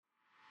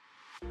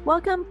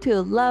Welcome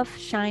to Love,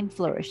 Shine,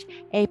 Flourish,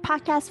 a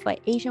podcast for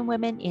Asian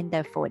women in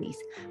their 40s.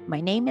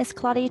 My name is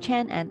Claudia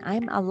Chan, and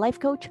I'm a life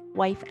coach,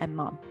 wife, and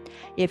mom.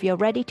 If you're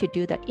ready to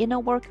do the inner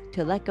work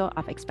to let go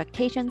of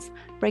expectations,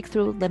 break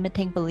through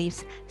limiting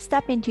beliefs,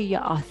 step into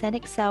your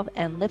authentic self,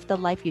 and live the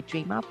life you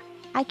dream of,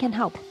 I can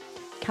help.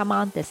 Come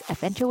on this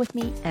adventure with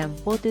me, and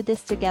we'll do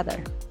this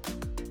together.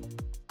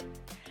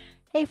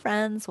 Hey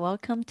friends,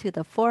 welcome to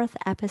the fourth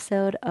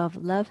episode of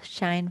Love,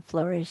 Shine,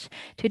 Flourish.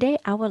 Today,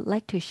 I would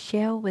like to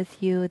share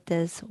with you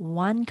this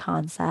one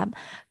concept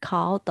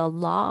called the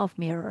law of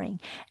mirroring.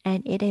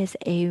 And it is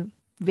a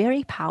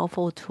very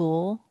powerful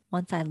tool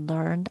once I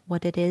learned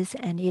what it is,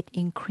 and it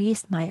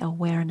increased my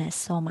awareness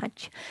so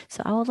much.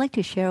 So I would like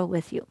to share it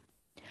with you.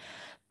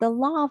 The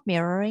law of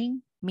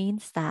mirroring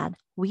means that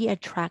we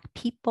attract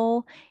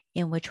people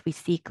in which we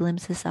see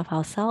glimpses of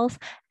ourselves,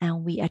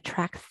 and we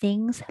attract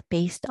things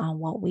based on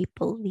what we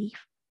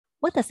believe.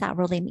 What does that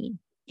really mean?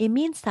 It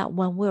means that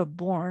when we're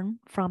born,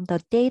 from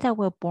the day that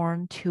we're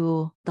born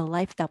to the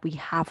life that we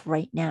have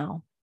right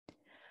now,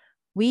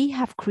 we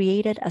have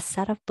created a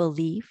set of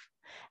belief,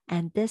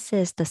 and this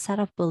is the set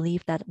of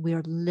belief that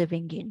we're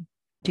living in.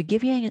 To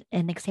give you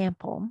an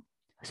example,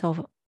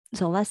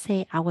 so let's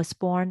say I was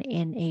born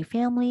in a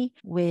family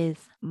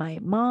with my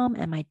mom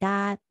and my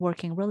dad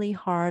working really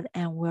hard,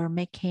 and we're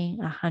making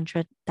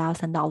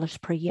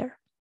 $100,000 per year.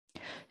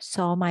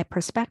 So my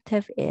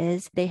perspective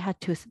is they had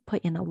to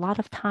put in a lot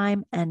of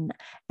time and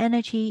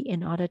energy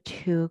in order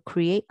to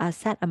create a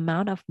set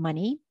amount of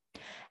money.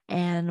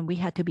 And we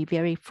had to be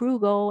very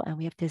frugal, and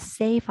we have to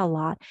save a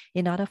lot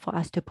in order for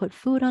us to put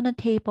food on the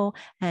table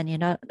and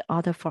in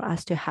order for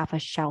us to have a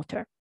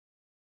shelter.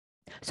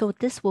 So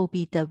this will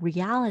be the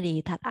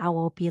reality that I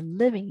will be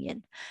living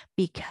in,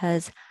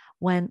 because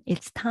when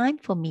it's time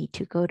for me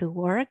to go to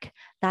work,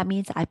 that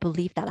means I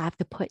believe that I have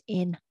to put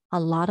in a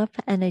lot of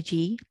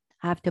energy.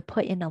 I have to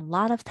put in a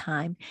lot of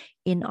time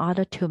in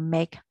order to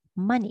make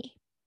money.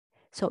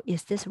 So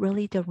is this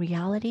really the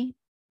reality?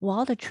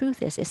 Well, the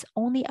truth is, it's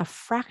only a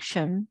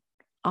fraction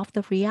of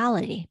the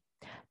reality,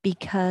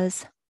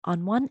 because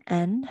on one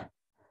end,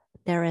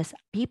 there is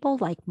people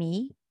like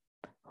me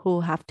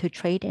who have to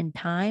trade in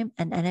time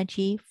and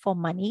energy for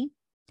money.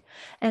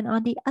 And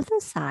on the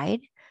other side,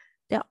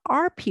 there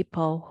are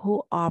people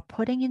who are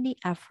putting in the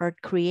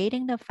effort,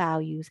 creating the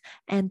values,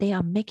 and they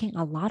are making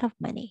a lot of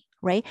money,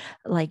 right?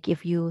 Like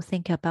if you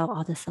think about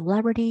all the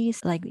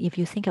celebrities, like if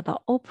you think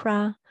about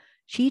Oprah,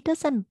 she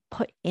doesn't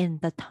put in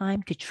the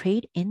time to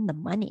trade in the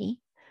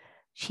money.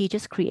 She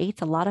just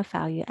creates a lot of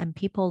value, and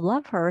people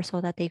love her so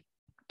that they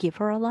give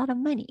her a lot of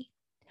money,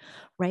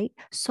 right?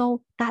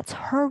 So that's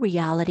her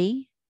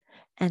reality,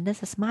 and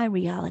this is my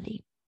reality.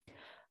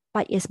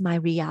 But is my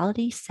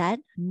reality set?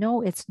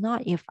 No, it's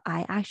not. If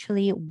I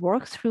actually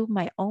work through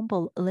my own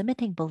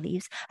limiting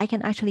beliefs, I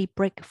can actually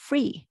break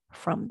free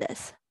from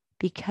this,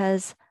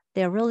 because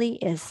there really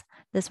is,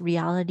 this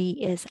reality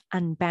is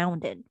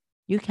unbounded.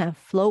 You can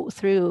float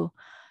through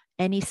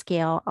any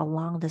scale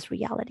along this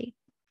reality.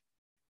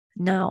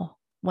 Now,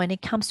 when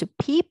it comes to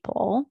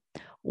people,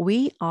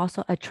 we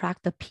also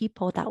attract the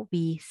people that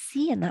we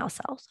see in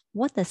ourselves.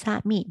 What does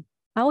that mean?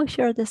 I will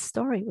share this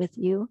story with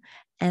you,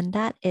 and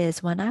that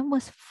is when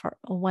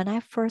when I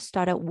first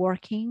started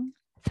working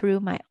through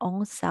my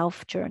own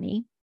self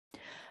journey.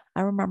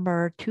 I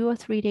remember 2 or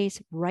 3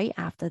 days right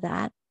after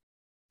that,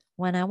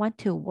 when I went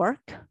to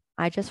work,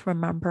 I just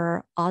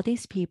remember all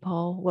these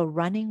people were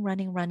running,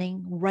 running,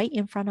 running right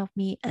in front of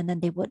me, and then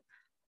they would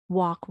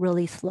walk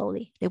really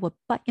slowly. They would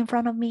butt in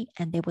front of me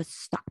and they would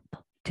stop,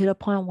 to the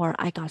point where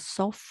I got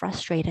so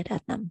frustrated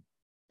at them.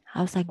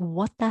 I was like,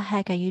 what the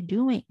heck are you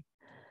doing?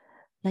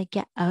 Like,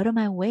 get out of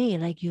my way.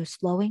 Like, you're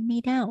slowing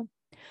me down.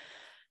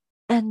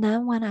 And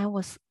then when I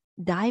was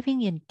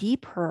diving in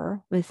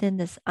deeper within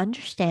this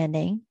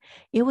understanding,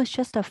 it was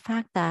just the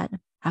fact that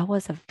I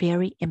was a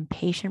very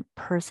impatient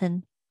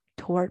person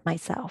toward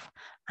myself.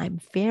 I'm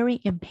very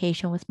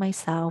impatient with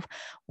myself.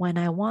 When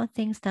I want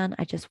things done,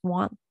 I just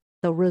want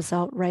the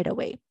result right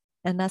away.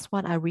 And that's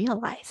what I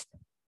realized.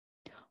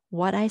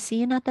 What I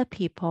see in other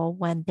people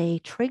when they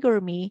trigger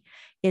me,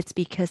 it's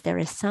because there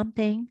is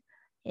something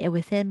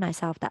within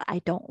myself that I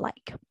don't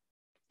like.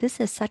 This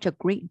is such a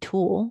great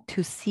tool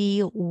to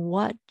see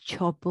what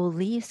your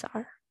beliefs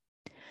are.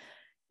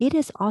 It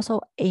is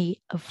also a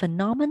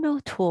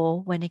phenomenal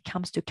tool when it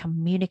comes to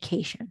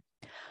communication.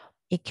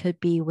 It could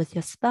be with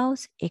your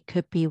spouse, it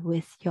could be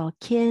with your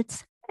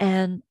kids,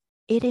 and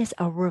it is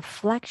a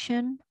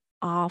reflection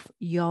of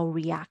your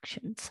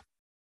reactions.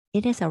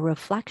 It is a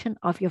reflection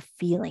of your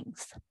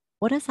feelings.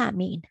 What does that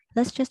mean?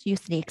 Let's just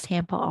use the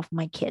example of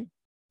my kid.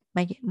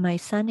 My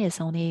son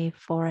is only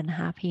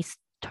 4.5. He's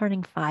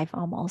turning 5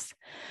 almost.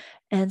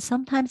 And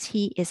sometimes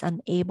he is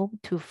unable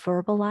to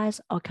verbalize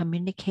or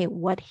communicate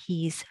what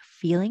he's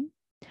feeling.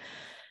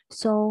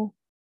 So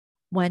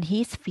when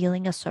he's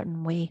feeling a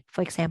certain way,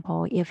 for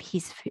example, if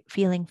he's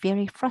feeling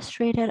very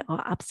frustrated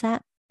or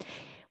upset,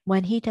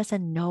 when he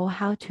doesn't know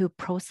how to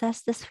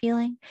process this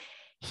feeling,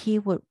 he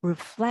would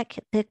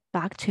reflect it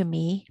back to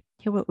me.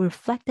 He would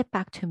reflect it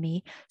back to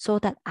me so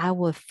that I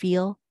would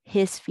feel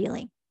his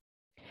feeling.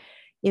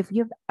 If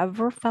you've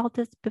ever felt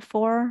this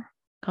before,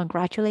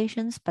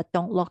 congratulations, but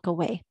don't look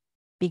away.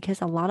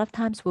 Because a lot of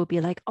times we'll be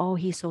like, oh,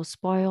 he's so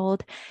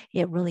spoiled.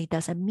 It really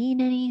doesn't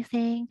mean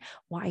anything.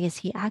 Why is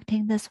he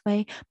acting this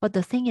way? But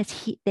the thing is,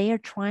 they are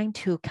trying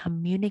to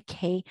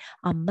communicate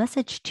a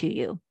message to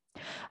you.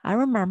 I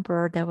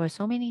remember there were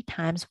so many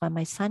times when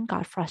my son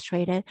got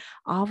frustrated.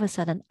 All of a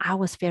sudden, I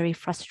was very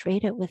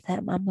frustrated with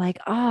him. I'm like,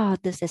 oh,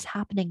 this is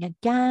happening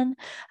again.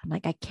 I'm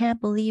like, I can't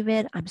believe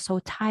it. I'm so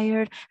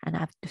tired and I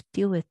have to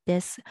deal with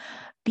this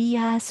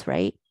BS,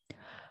 right?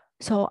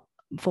 So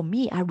for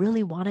me, I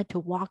really wanted to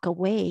walk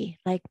away,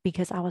 like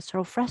because I was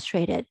so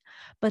frustrated.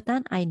 But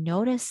then I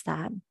noticed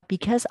that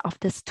because of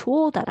this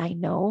tool that I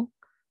now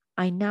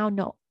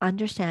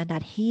understand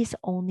that he's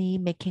only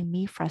making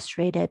me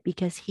frustrated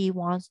because he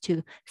wants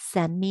to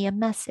send me a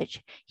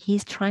message.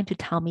 He's trying to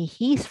tell me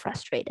he's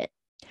frustrated.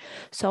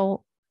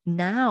 So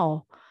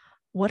now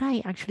what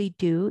I actually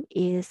do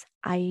is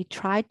I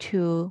try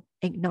to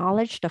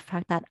acknowledge the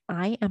fact that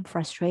I am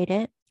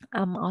frustrated.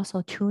 I'm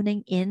also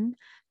tuning in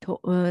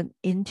to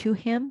into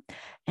him,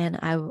 and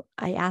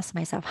I ask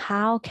myself,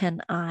 how can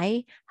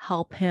I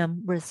help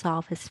him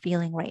resolve his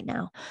feeling right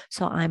now?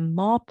 So I'm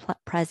more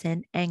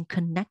present and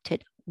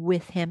connected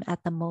with him at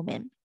the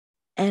moment.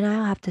 And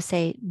I have to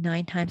say,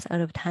 9 times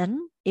out of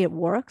 10, it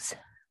works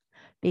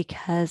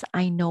because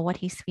I know what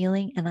he's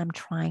feeling and I'm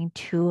trying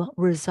to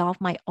resolve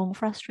my own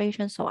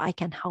frustration so I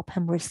can help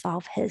him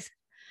resolve his.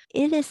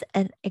 It is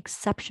an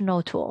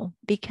exceptional tool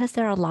because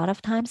there are a lot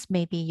of times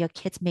maybe your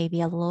kids may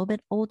be a little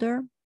bit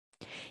older.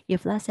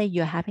 If let's say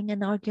you're having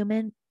an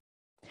argument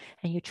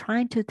and you're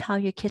trying to tell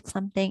your kid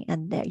something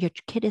and your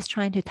kid is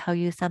trying to tell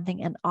you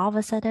something and all of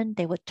a sudden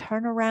they would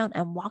turn around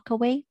and walk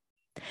away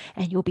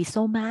and you'll be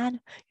so mad.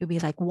 You'll be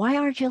like, why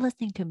aren't you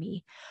listening to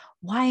me?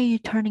 Why are you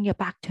turning your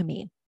back to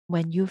me?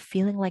 When you're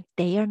feeling like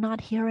they are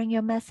not hearing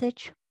your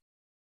message,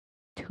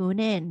 tune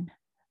in.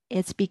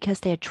 It's because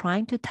they're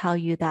trying to tell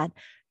you that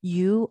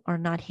you are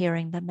not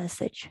hearing the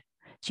message.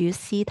 Do you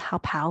see how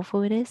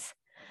powerful it is?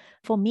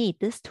 For me,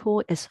 this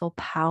tool is so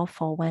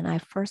powerful. When I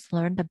first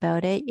learned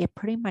about it, it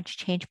pretty much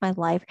changed my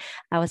life.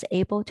 I was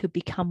able to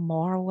become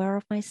more aware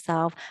of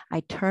myself. I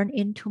turned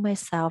into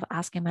myself,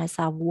 asking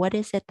myself, what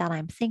is it that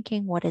I'm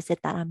thinking? What is it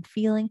that I'm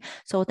feeling?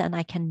 So then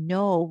I can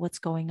know what's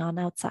going on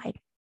outside.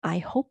 I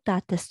hope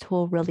that this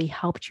tool really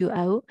helped you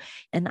out.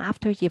 And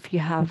after, if you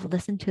have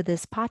listened to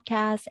this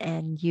podcast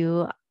and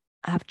you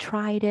have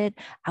tried it,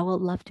 I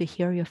would love to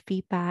hear your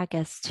feedback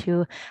as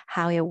to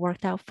how it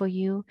worked out for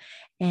you.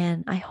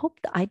 And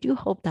I do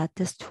hope that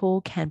this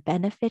tool can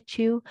benefit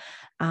you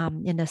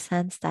in the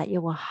sense that it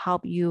will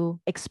help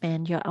you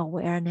expand your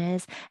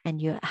awareness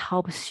and it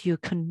helps you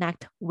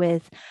connect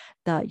with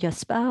your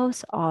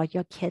spouse or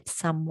your kids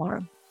some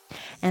more.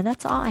 And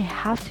that's all I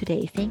have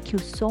today. Thank you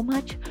so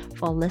much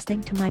for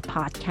listening to my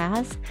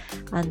podcast.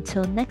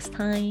 Until next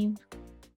time.